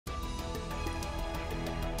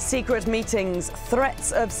Secret meetings,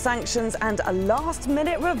 threats of sanctions and a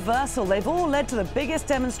last-minute reversal. They've all led to the biggest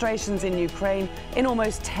demonstrations in Ukraine in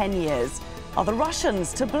almost 10 years. Are the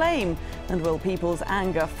Russians to blame? And will people's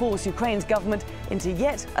anger force Ukraine's government into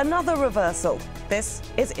yet another reversal? This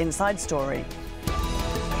is Inside Story.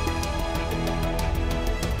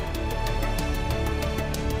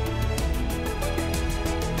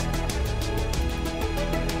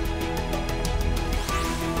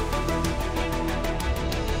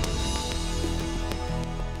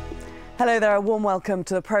 Hello there, a warm welcome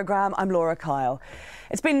to the programme. I'm Laura Kyle.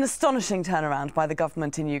 It's been an astonishing turnaround by the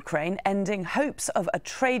government in Ukraine, ending hopes of a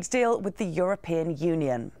trade deal with the European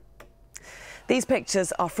Union. These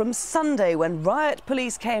pictures are from Sunday, when riot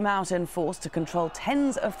police came out in force to control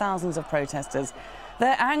tens of thousands of protesters.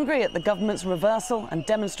 They're angry at the government's reversal and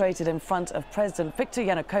demonstrated in front of President Viktor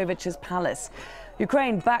Yanukovych's palace.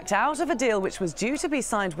 Ukraine backed out of a deal which was due to be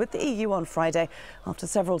signed with the EU on Friday after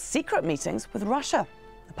several secret meetings with Russia.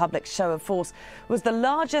 The public show of force was the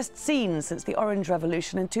largest seen since the Orange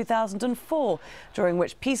Revolution in 2004, during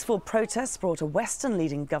which peaceful protests brought a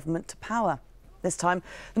Western-leading government to power. This time,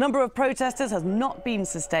 the number of protesters has not been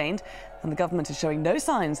sustained, and the government is showing no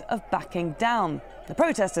signs of backing down. The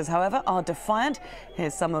protesters, however, are defiant.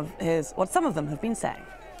 Here's what some of them have been saying.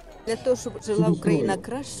 I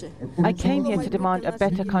came here to demand a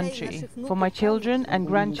better country, for my children and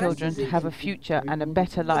grandchildren to have a future and a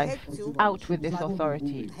better life. Out with this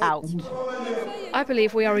authority, out. I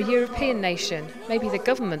believe we are a European nation. Maybe the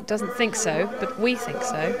government doesn't think so, but we think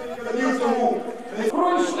so.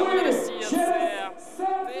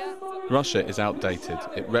 Russia is outdated.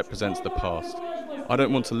 It represents the past. I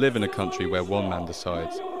don't want to live in a country where one man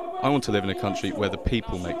decides. I want to live in a country where the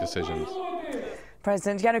people make decisions.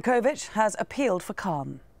 President Yanukovych has appealed for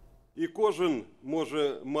calm.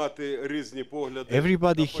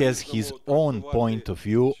 Everybody has his own point of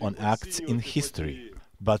view on acts in history.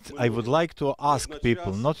 But I would like to ask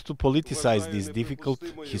people not to politicize this difficult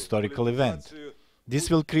historical event.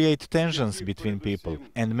 This will create tensions between people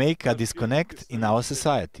and make a disconnect in our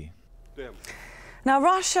society. Now,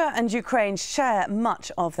 Russia and Ukraine share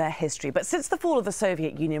much of their history, but since the fall of the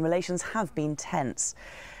Soviet Union, relations have been tense.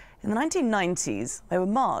 In the 1990s, they were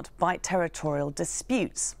marred by territorial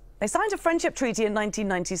disputes. They signed a friendship treaty in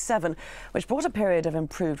 1997, which brought a period of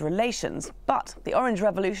improved relations. But the Orange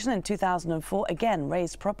Revolution in 2004 again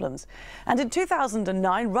raised problems. And in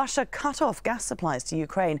 2009, Russia cut off gas supplies to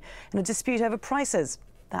Ukraine in a dispute over prices.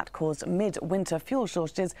 That caused mid-winter fuel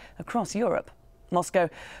shortages across Europe. Moscow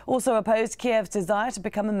also opposed Kiev's desire to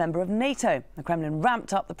become a member of NATO. The Kremlin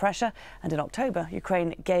ramped up the pressure, and in October,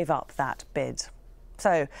 Ukraine gave up that bid.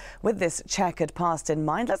 So, with this checkered past in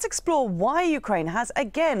mind, let's explore why Ukraine has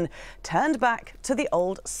again turned back to the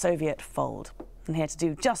old Soviet fold. And here to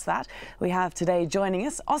do just that, we have today joining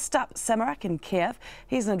us Ostap Semerak in Kiev.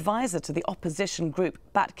 He's an advisor to the opposition group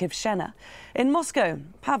Batkivshena. In Moscow,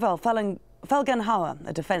 Pavel Felgenhauer,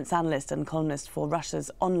 a defense analyst and columnist for Russia's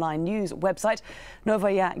online news website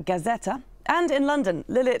Novaya Gazeta. And in London,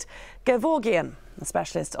 Lilit Gevorgian, a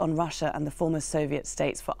specialist on Russia and the former Soviet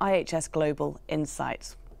states for IHS Global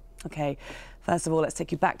Insight. OK, first of all, let's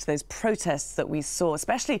take you back to those protests that we saw,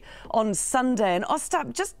 especially on Sunday. And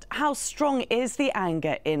Ostap, just how strong is the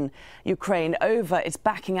anger in Ukraine over its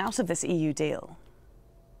backing out of this EU deal?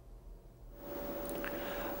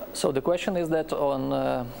 So the question is that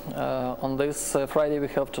on this Friday we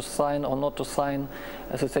have to sign or not to sign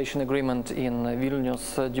association agreement in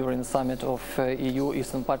Vilnius during the summit of EU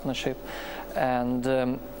Eastern Partnership. And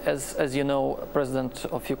as you know, President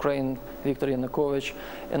of Ukraine, Viktor Yanukovych,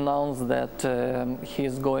 announced that he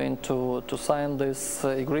is going to sign this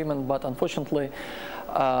agreement, but unfortunately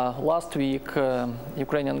last week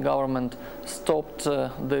Ukrainian government stopped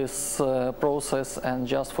this process, and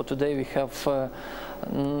just for today we have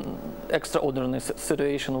extraordinary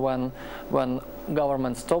situation when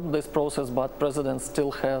government stopped this process, but president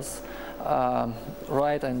still has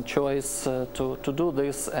right and choice to do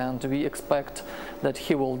this, and we expect that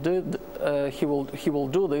he will do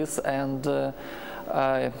this. And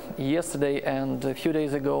yesterday and a few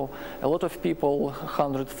days ago, a lot of people,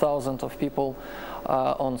 100,000 of people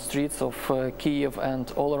on streets of Kiev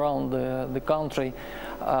and all around the country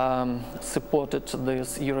supported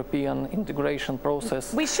this European integration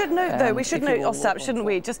process. We should note, though, Ostap, shouldn't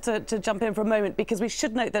we, just to jump in for a moment, because we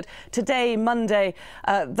should note that today, Monday,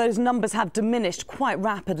 those numbers have diminished quite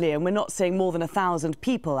rapidly, and we're not seeing more than 1,000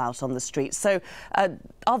 people out on the streets. So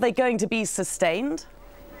are they going to be sustained?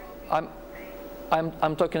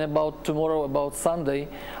 I'm talking about tomorrow, about Sunday.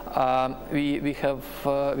 We had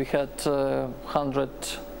 100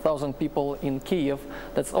 100,000 people in Kiev.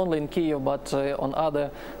 That's only in Kiev, but on other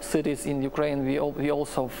cities in Ukraine we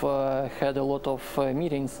also had a lot of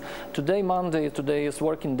meetings. Today, Monday, today is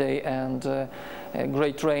working day, and a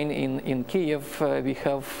great rain in Kiev. We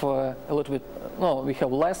have a little bit, no, we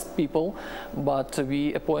have less people, but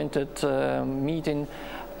we appointed a meeting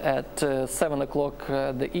at 7 o'clock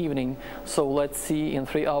the evening. So let's see in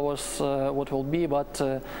 3 hours what will be. But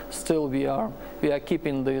still, we are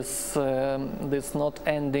keeping this this not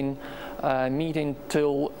ending meeting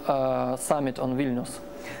till summit on Vilnius.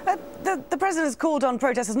 The president has called on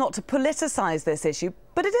protesters not to politicize this issue,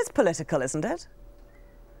 but it is political, isn't it?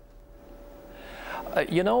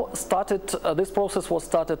 You know, this process was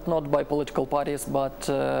started not by political parties, but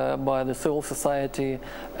by the civil society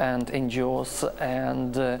and NGOs.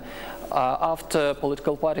 And after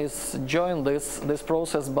political parties joined this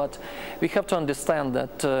process, but we have to understand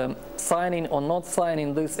that signing or not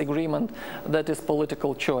signing this agreement, that is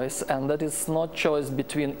political choice, and that is not choice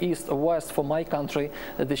between East or West for my country.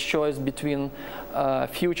 That is choice between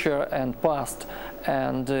future and past.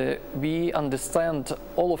 And we understand,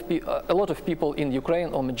 a lot of people in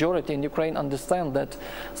Ukraine, or majority in Ukraine, understand that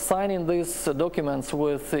signing these documents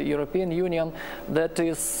with the European Union, that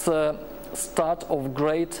is start of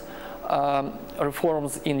great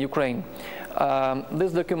reforms in Ukraine.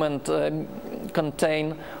 This document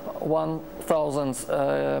contains 1,000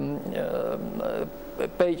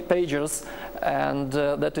 pages, and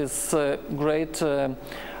that is great.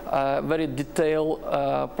 Very detailed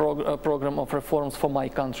program of reforms for my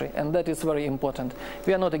country, and that is very important.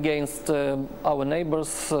 We are not against our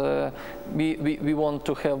neighbors. We want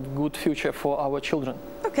to have good future for our children.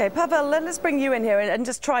 Okay, Pavel, let's bring you in here and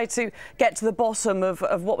just try to get to the bottom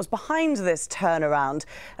of what was behind this turnaround.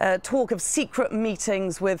 Talk of secret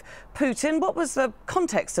meetings with Putin. What was the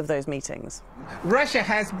context of those meetings? Russia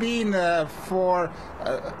has been for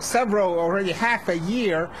already half a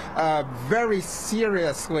year, very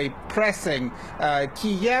seriously pressing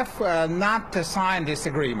Kiev not to sign this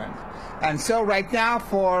agreement. And so right now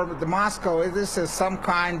for Moscow, this is some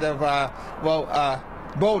kind of,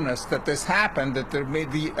 bonus that this happened, that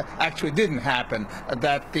actually didn't happen,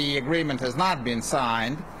 that the agreement has not been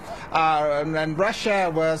signed. And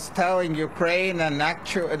Russia was telling Ukraine and that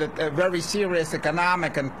very serious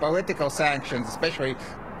economic and political sanctions, especially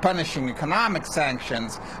punishing economic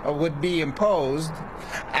sanctions, would be imposed.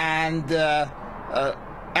 And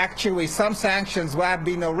actually, some sanctions have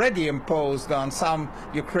been already imposed on some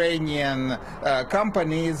Ukrainian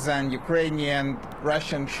companies, and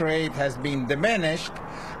Ukrainian-Russian trade has been diminished.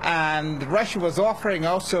 And Russia was offering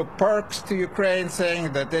also perks to Ukraine,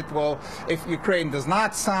 saying that it will, if Ukraine does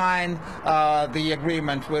not sign the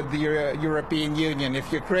agreement with the European Union, if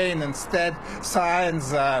Ukraine instead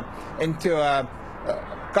signs into a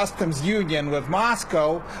customs union with Moscow,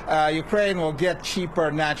 Ukraine will get cheaper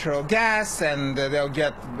natural gas, and they'll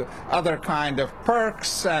get other kind of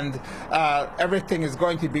perks, and everything is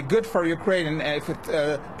going to be good for Ukraine. And if it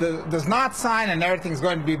does not sign, and everything is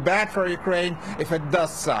going to be bad for Ukraine if it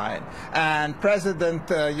does sign. And President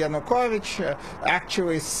Yanukovych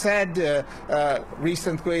actually said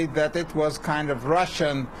recently that it was kind of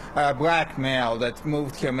Russian blackmail that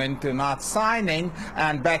moved him into not signing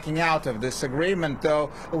and backing out of this agreement, though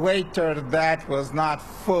later that was not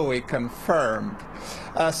fully confirmed.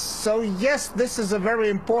 So yes, this is a very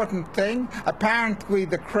important thing. Apparently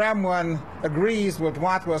the Kremlin agrees with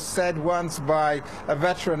what was said once by a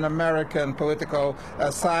veteran American political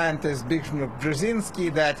scientist, Zbigniew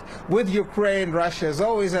Brzezinski, that with Ukraine, Russia is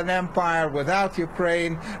always an empire. Without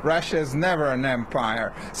Ukraine, Russia is never an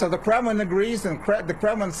empire. So the Kremlin agrees, and the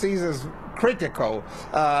Kremlin sees as critical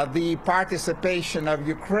the participation of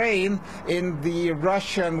Ukraine in the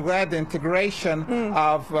Russian-led integration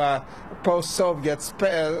of post-Soviet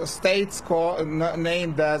states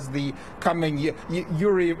named as the coming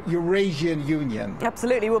Eurasian Union.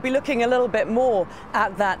 Absolutely. We'll be looking a little bit more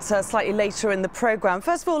at that slightly later in the programme.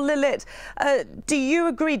 First of all, Lilit, do you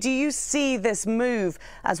agree? Do you see this move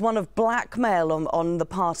as one of blackmail on the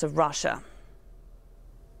part of Russia?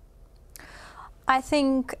 I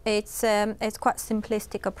think it's quite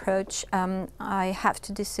simplistic approach. I have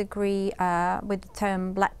to disagree with the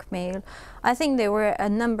term blackmail. I think there were a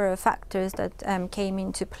number of factors that came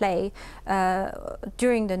into play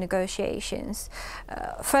during the negotiations.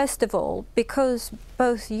 First of all, because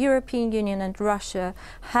both the European Union and Russia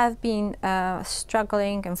have been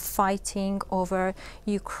struggling and fighting over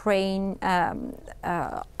Ukraine,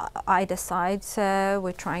 either sides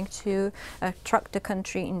were trying to truck the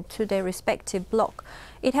country into their respective bloc.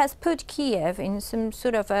 It has put Kiev in some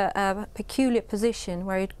sort of a peculiar position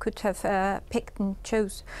where it could have picked and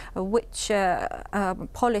chose which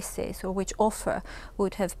policies or which offer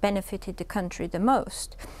would have benefited the country the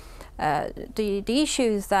most. The issue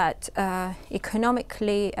is that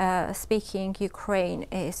economically speaking, Ukraine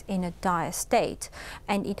is in a dire state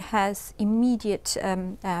and it has immediate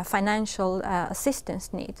financial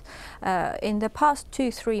assistance needs. In the past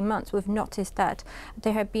 2-3 months, we've noticed that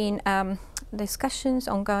there have been discussions,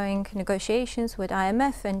 ongoing negotiations with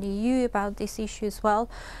IMF and the EU about this issue as well.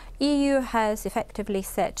 EU has effectively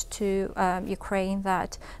said to Ukraine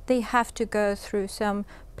that they have to go through some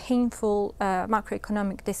painful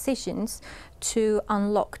macroeconomic decisions to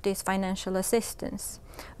unlock this financial assistance.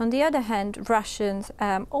 On the other hand, Russians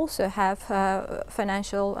also have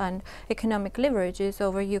financial and economic leverages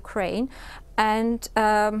over Ukraine, and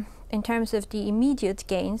in terms of the immediate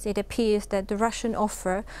gains, it appears that the Russian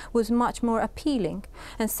offer was much more appealing.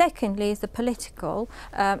 And secondly is the political,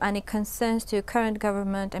 and it concerns the current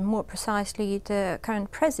government and more precisely the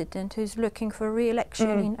current president who's looking for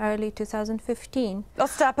re-election in early 2015.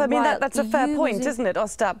 Ostap, I mean, that's a fair point, isn't it,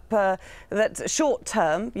 Ostap, that short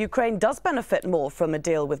term, Ukraine does benefit more from a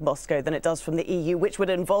deal with Moscow than it does from the EU, which would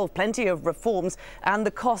involve plenty of reforms and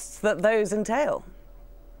the costs that those entail.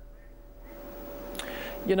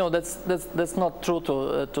 You know, that's not true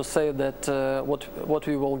to say that what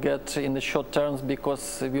we will get in the short terms,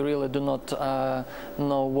 because we really do not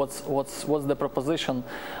know what's the proposition.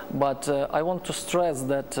 But I want to stress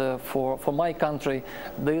that for my country,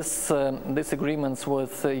 these agreements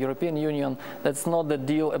with the European Union, that's not the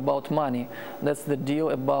deal about money. That's the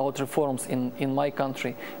deal about reforms in my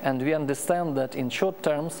country. And we understand that in short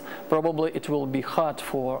terms, probably it will be hard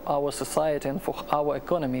for our society and for our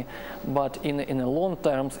economy. But in a long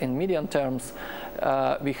term, in medium terms,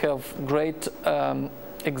 we have great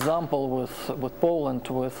example with Poland,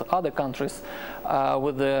 with other countries,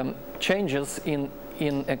 with the changes in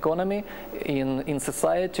economy, in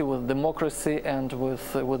society, with democracy and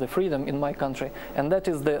with the freedom in my country, and that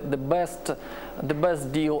is the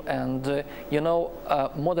best deal. And you know,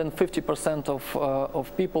 more than 50%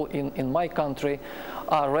 of people in my country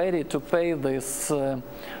are ready to pay this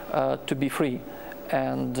to be free,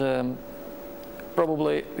 and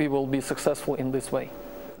probably we will be successful in this way.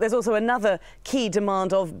 There's also another key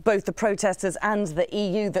demand of both the protesters and the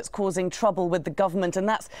EU that's causing trouble with the government, and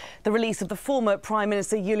that's the release of the former Prime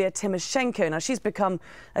Minister Yulia Tymoshenko. Now, she's become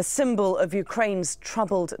a symbol of Ukraine's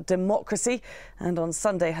troubled democracy, and on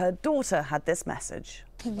Sunday her daughter had this message.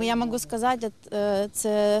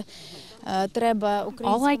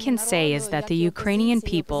 All I can say is that the Ukrainian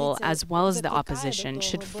people, as well as the opposition,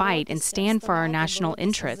 should fight and stand for our national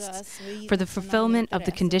interests, for the fulfillment of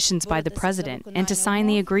the conditions by the president, and to sign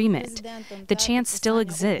the agreement. The chance still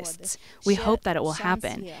exists. We hope that it will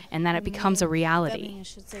happen and that it becomes a reality.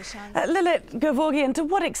 Lilith Gevorgian, to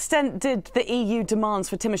what extent did the EU demands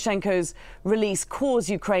for Tymoshenko's release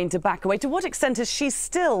cause Ukraine to back away? To what extent is she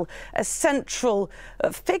still a central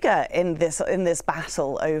figure in this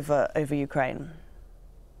battle over Ukraine?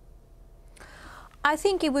 I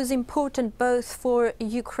think it was important both for the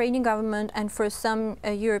Ukrainian government and for some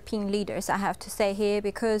European leaders, I have to say here,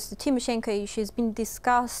 because the Tymoshenko issue has been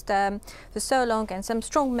discussed for so long, and some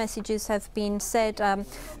strong messages have been said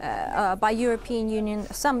by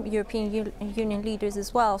some European Union leaders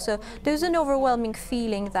as well. So there's an overwhelming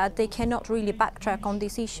feeling that they cannot really backtrack on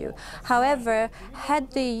this issue. However,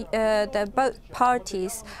 had both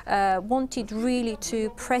parties wanted really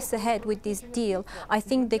to press ahead with this deal, I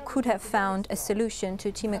think they could have found a solution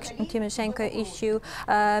to Tymoshenko issue,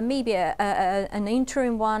 maybe an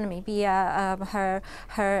interim one, maybe her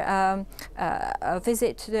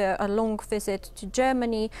visit, a long visit to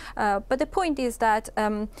Germany. But the point is that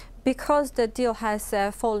because the deal has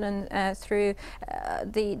fallen through,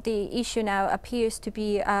 the issue now appears to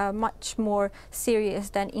be much more serious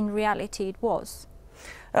than in reality it was.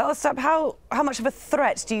 Ostap, how much of a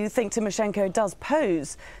threat do you think Tymoshenko does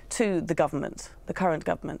pose to the government, the current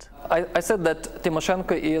government? I said that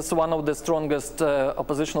Tymoshenko is one of the strongest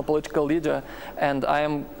oppositional political leader, and I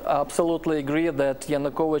am absolutely agree that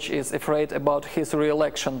Yanukovych is afraid about his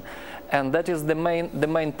re-election, and that is the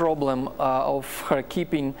main problem of her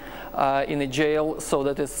keeping in a jail. So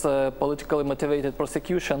that is politically motivated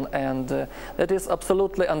prosecution, and that is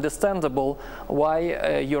absolutely understandable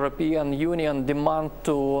why European Union demand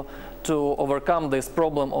to overcome this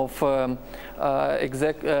problem of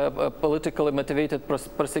politically motivated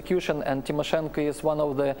persecution, and Tymoshenko is one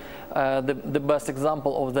of the best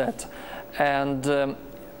example of that. And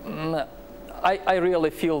I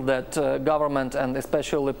really feel that government and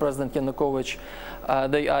especially President Yanukovych,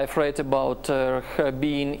 they are afraid about her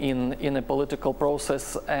being in a political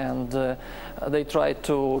process, and they try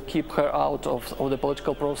to keep her out of the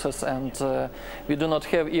political process, and we do not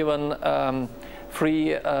have even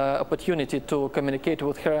free opportunity to communicate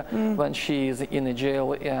with her when she is in a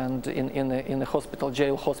jail and in a hospital,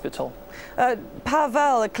 jail hospital.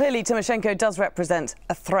 Pavel, clearly Tymoshenko does represent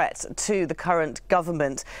a threat to the current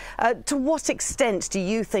government. To what extent do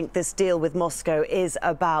you think this deal with Moscow is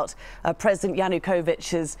about President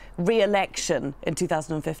Yanukovych's re-election in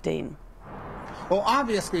 2015? Well,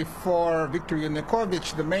 obviously, for Viktor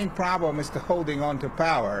Yanukovych, the main problem is the holding on to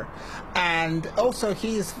power. And also,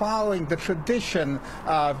 he is following the tradition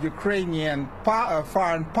of Ukrainian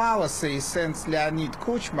foreign policy since Leonid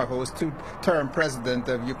Kuchma, who was two-term president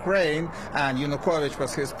of Ukraine, and Yanukovych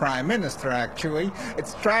was his prime minister, actually.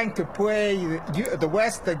 It's trying to play the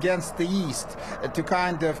West against the East, to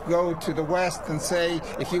kind of go to the West and say,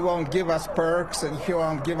 if you won't give us perks and if you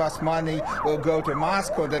won't give us money, we'll go to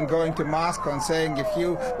Moscow, then going to Moscow and saying, if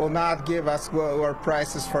you will not give us lower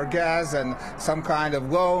prices for gas and some kind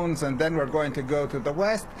of loans, and then we're going to go to the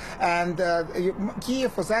West. And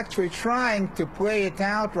Kiev was actually trying to play it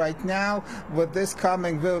out right now with this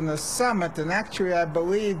coming Vilnius summit, and actually I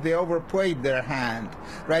believe they overplayed their hand.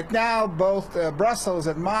 Right now, both Brussels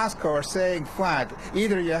and Moscow are saying flat,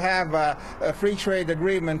 either you have a free trade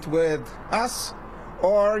agreement with us,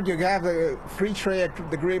 or you have a free trade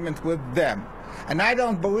agreement with them. And I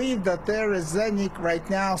don't believe that there is any right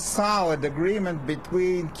now solid agreement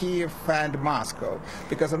between Kiev and Moscow.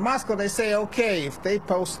 Because in Moscow they say, okay, if they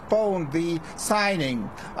postpone the signing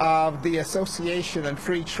of the association and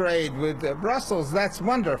free trade with Brussels, that's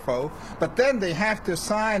wonderful. But then they have to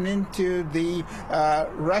sign into the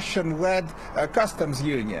Russian-led customs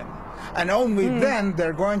union. And only then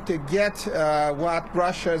they're going to get what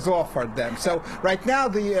Russia has offered them. So right now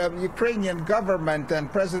the Ukrainian government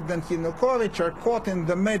and President Yanukovych are caught in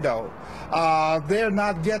the middle. They're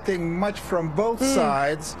not getting much from both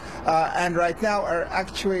sides, and right now are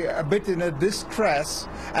actually a bit in a distress.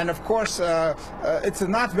 And of course, it's a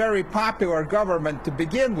not very popular government to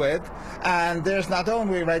begin with. And there's not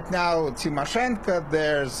only right now Tymoshenko,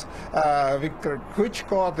 there's Viktor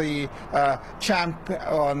Klitschko, the champ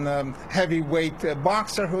on heavyweight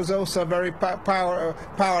boxer, who's also a very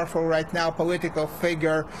powerful right now political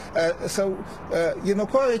figure. So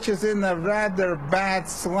Yanukovych is in a rather bad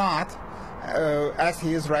slot, as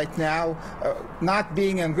he is right now, not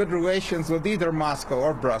being in good relations with either Moscow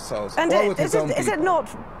or Brussels. And or with his own is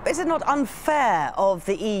it not unfair of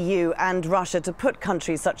the EU and Russia to put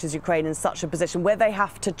countries such as Ukraine in such a position where they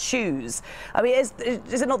have to choose? I mean, is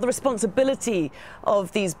it not the responsibility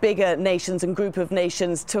of these bigger nations and group of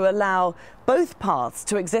nations to allow both paths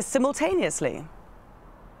to exist simultaneously?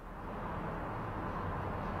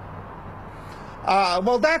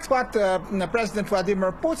 Well, that's what President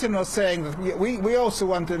Vladimir Putin was saying. That we also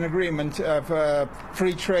want an agreement of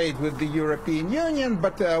free trade with the European Union,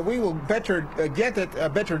 but we will better get a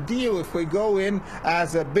better deal if we go in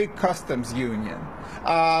as a big customs union.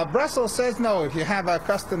 Brussels says no. If you have a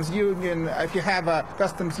customs union,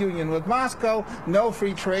 with Moscow, no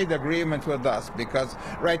free trade agreement with us, because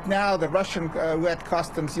right now the Russian-led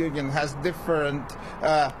customs union has different.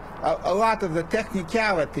 A lot of the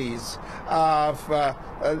technicalities of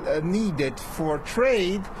needed for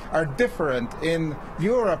trade are different in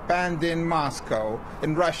Europe and in Moscow,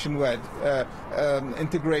 in Russian-led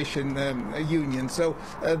integration union. So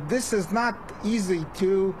this is not easy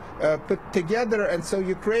to put together, and so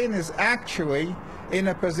Ukraine is actually in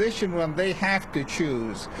a position when they have to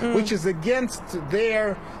choose, which is against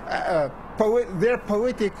their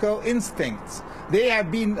political instincts. They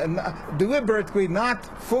have been deliberately not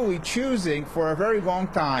fully choosing for a very long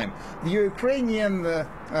time. The Ukrainian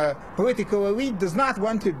political elite does not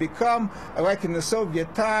want to become, like in the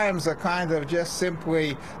Soviet times, a kind of just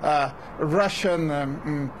simply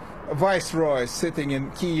Russian viceroy sitting in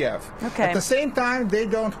Kiev. Okay. At the same time, they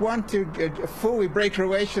don't want to fully break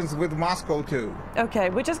relations with Moscow too. Okay,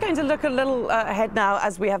 we're just going to look a little ahead now,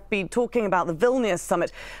 as we have been talking about the Vilnius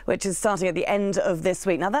summit, which is starting at the end of this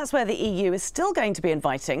week. Now, that's where the EU is still going to be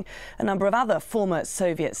inviting a number of other former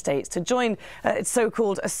Soviet states to join its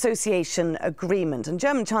so-called association agreement. And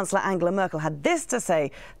German Chancellor Angela Merkel had this to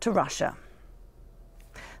say to Russia.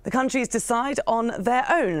 The countries decide on their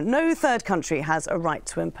own. No third country has a right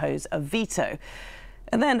to impose a veto.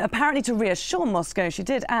 And then, apparently to reassure Moscow, she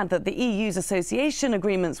did add that the EU's association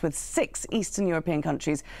agreements with 6 Eastern European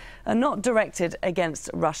countries are not directed against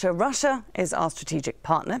Russia. Russia is our strategic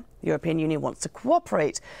partner. The European Union wants to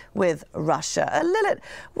cooperate with Russia. Lilith,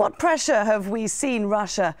 what pressure have we seen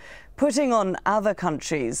Russia putting on other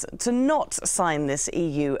countries to not sign this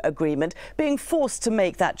EU agreement, being forced to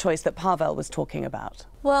make that choice that Pavel was talking about?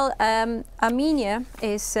 Well, Armenia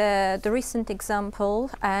is the recent example,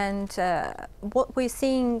 and what we're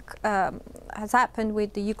seeing has happened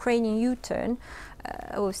with the Ukrainian U-turn.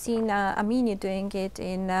 We've seen Armenia doing it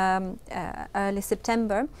in early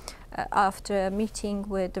September. After a meeting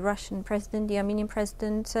with the Russian president, the Armenian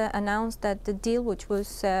president announced that the deal, which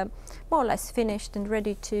was more or less finished and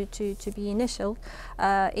ready to be initialed,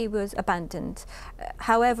 it was abandoned.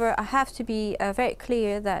 However, I have to be very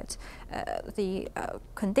clear that the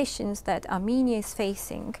conditions that Armenia is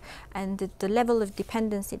facing and the level of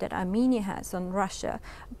dependency that Armenia has on Russia,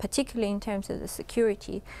 particularly in terms of the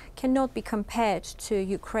security, cannot be compared to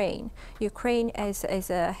Ukraine. Ukraine is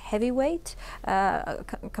a heavyweight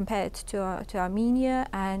compared to Armenia,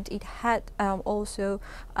 and it had also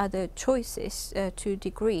other choices to a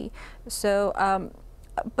degree. So,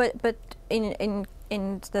 but in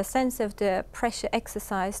the sense of the pressure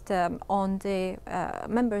exercised on the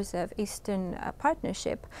members of Eastern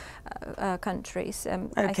Partnership countries,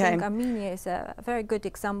 I think Armenia is a very good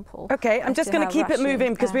example. Okay, I'm just going to keep it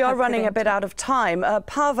moving because we are running a bit out of time.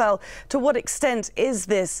 Pavel, to what extent is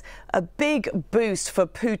this a big boost for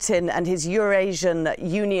Putin and his Eurasian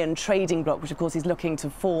Union trading bloc, which of course he's looking to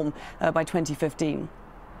form by 2015?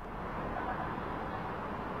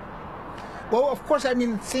 Well, of course, I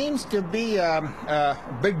mean, it seems to be a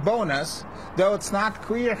big bonus, though it's not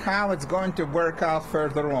clear how it's going to work out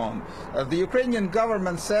further on. The Ukrainian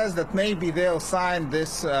government says that maybe they'll sign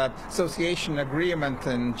this association agreement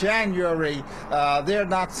in January. They're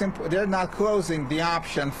not closing the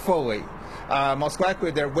option fully. Most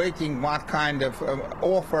likely they're waiting what kind of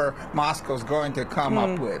offer Moscow's going to come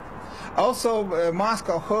up with. Also,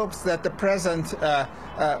 Moscow hopes that the present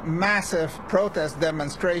massive protest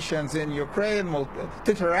demonstrations in Ukraine will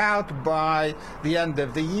titter out by the end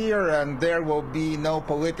of the year, and there will be no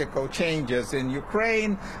political changes in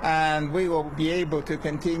Ukraine, and we will be able to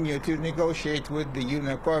continue to negotiate with the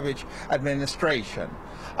Yanukovych administration.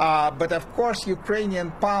 But of course,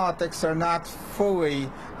 Ukrainian politics are not fully,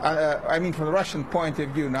 I mean, from the Russian point of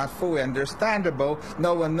view, not fully understandable.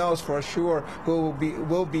 No one knows for sure who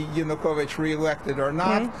will be Yanukovych re-elected or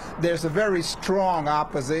not. There's a very strong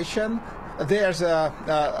opposition. There's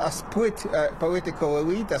a split political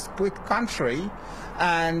elite, a split country,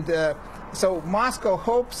 and so Moscow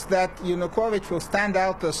hopes that Yanukovych will stand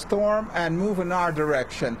out the storm and move in our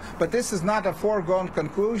direction. But this is not a foregone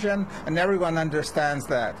conclusion, and everyone understands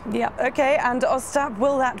that. Yeah, okay. And Ostap,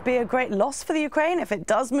 will that be a great loss for the Ukraine if it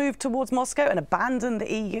does move towards Moscow and abandon the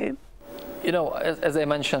EU? You know, as I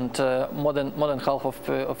mentioned, more than half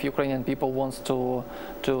of Ukrainian people wants to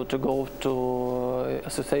go to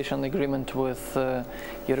association agreement with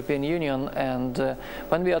European Union, and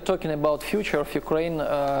when we are talking about future of Ukraine,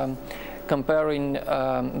 comparing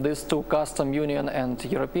these two, custom union and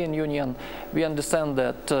European Union, we understand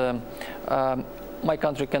that my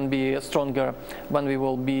country can be stronger when we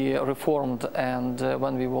will be reformed and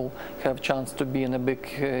when we will have chance to be in a big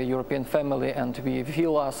European family and we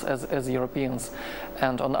feel us as Europeans.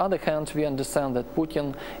 And on the other hand, we understand that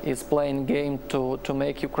Putin is playing game to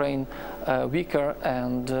make Ukraine weaker,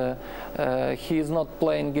 and he is not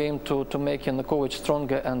playing game to make Yanukovych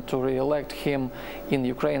stronger and to re-elect him in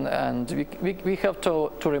Ukraine. And we have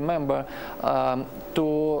to remember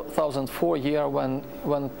 2004 year when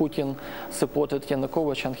Putin supported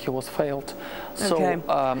Yanukovych and he was failed. So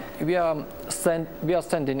we are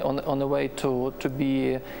standing on the way to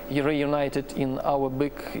be reunited in our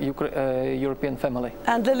big European family.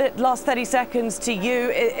 And Lilith, last 30 seconds to you.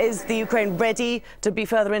 Is the Ukraine ready to be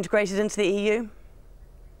further integrated into the EU?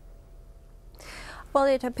 Well,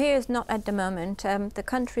 it appears not at the moment. The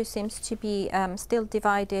country seems to be still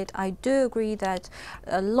divided. I do agree that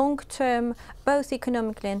long-term, both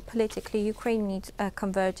economically and politically, Ukraine needs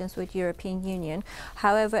convergence with the European Union.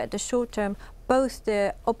 However, at the short term, both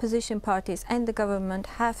the opposition parties and the government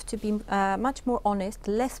have to be much more honest,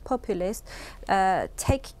 less populist,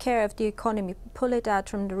 take care of the economy, pull it out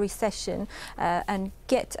from the recession, and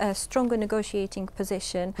get a stronger negotiating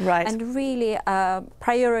position, and really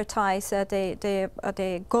prioritize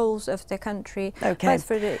the goals of the country, both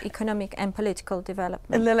for the economic and political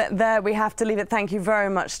development. Lilith, there we have to leave it. Thank you very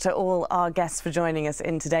much to all our guests for joining us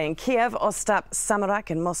in today. In Kiev, Ostap Samarak;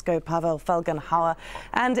 in Moscow, Pavel Felgenhauer;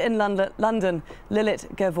 and in London, Lilith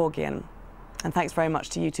Gevorgian. And thanks very much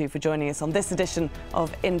to you two for joining us on this edition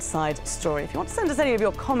of Inside Story. If you want to send us any of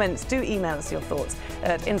your comments, do email us your thoughts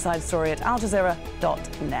at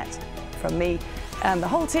insidestory@aljazeera.net. From me and the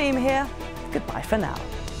whole team here, goodbye for now.